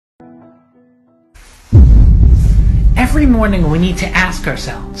every morning we need to ask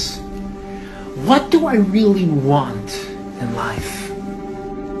ourselves, what do I really want in life?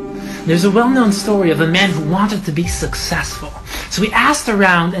 There's a well-known story of a man who wanted to be successful. So he asked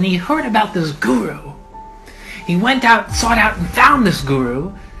around and he heard about this guru. He went out, sought out and found this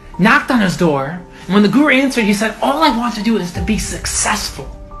guru, knocked on his door, and when the guru answered, he said, all I want to do is to be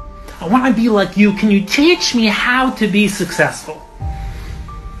successful. I want to be like you. Can you teach me how to be successful?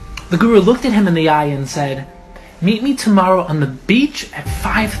 The guru looked at him in the eye and said, meet me tomorrow on the beach at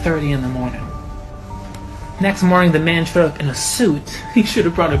 5:30 in the morning. Next morning, the man showed up in a suit. He should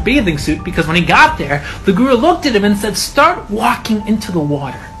have brought a bathing suit because when he got there, the guru looked at him and said, start walking into the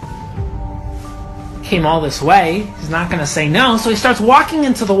water. Came all this way. He's not going to say no, so he starts walking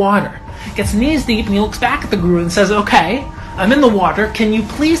into the water. Gets knees deep and he looks back at the guru and says, okay, I'm in the water. Can you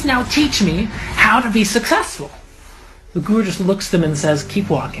please now teach me how to be successful? The guru just looks at him and says, keep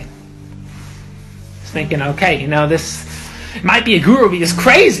walking. He's thinking, okay, this might be a guru, but he's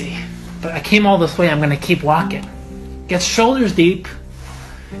crazy. But I came all this way, I'm going to keep walking. Gets shoulders deep,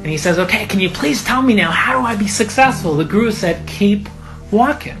 and he says, okay, can you please tell me now, how do I be successful? The guru said, keep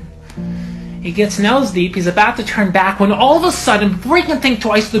walking. He gets nose deep, he's about to turn back, when all of a sudden, before he can think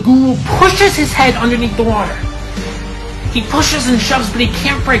twice, the guru pushes his head underneath the water. He pushes and shoves, but he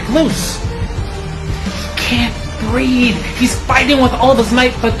can't break loose. He can't breathe. He's fighting with all of his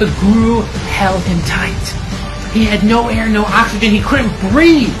might, but the guru held him tight. He had no air, no oxygen, he couldn't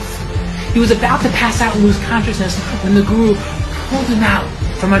breathe. He was about to pass out and lose consciousness when the guru pulled him out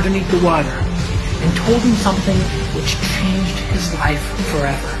from underneath the water and told him something which changed his life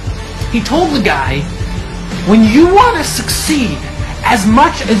forever. He told the guy, when you want to succeed as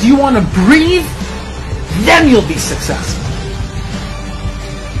much as you want to breathe, then you'll be successful.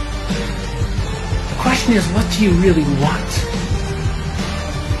 The question is, what do you really want?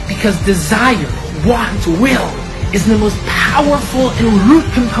 Because desire, want, will, is the most powerful and root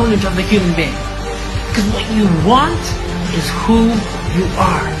component of the human being. Because what you want is who you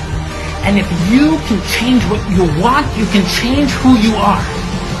are. And if you can change what you want, you can change who you are.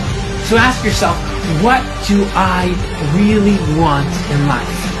 So ask yourself, what do I really want in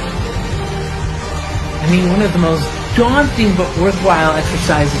life? One of the most daunting but worthwhile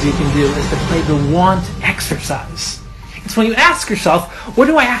exercises you can do is to play the want exercise. It's when you ask yourself, what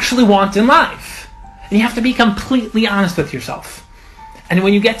do I actually want in life? And you have to be completely honest with yourself. And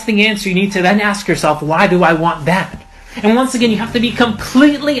when you get to the answer, you need to then ask yourself, why do I want that? And once again, you have to be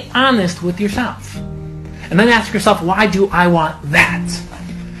completely honest with yourself. And then ask yourself, why do I want that?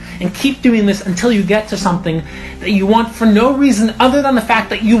 And keep doing this until you get to something that you want for no reason other than the fact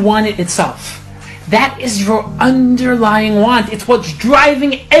that you want it itself. That is your underlying want. It's what's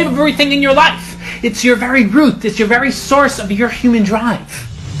driving everything in your life. It's your very root. It's your very source of your human drive.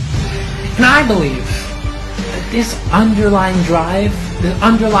 And I believe that this underlying drive, the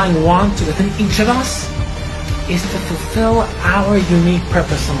underlying want within each of us, is to fulfill our unique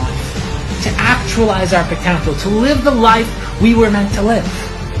purpose in life, to actualize our potential, to live the life we were meant to live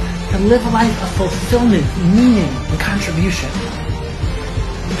a life of fulfillment, meaning, and contribution.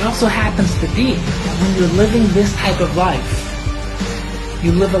 It also happens to be that when you're living this type of life,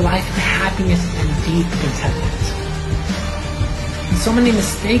 you live a life of happiness and deep contentment. And so many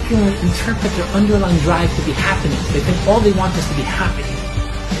mistakenly interpret their underlying drive to be happiness. They think all they want is to be happy.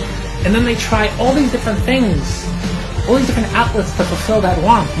 And then they try all these different things, all these different outlets to fulfill that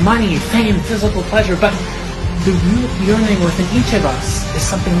want. Money, fame, physical pleasure. But the real yearning within each of us is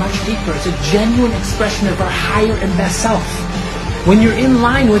something much deeper. It's a genuine expression of our higher and best self. When you're in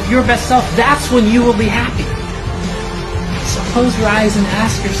line with your best self, that's when you will be happy. So close your eyes and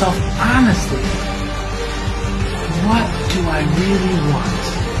ask yourself honestly, what do I really want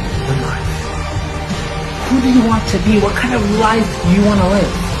in life? Who do you want to be? What kind of life do you want to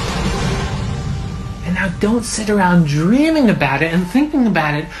live? And now don't sit around dreaming about it and thinking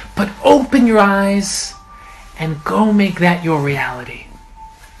about it, but open your eyes and go make that your reality.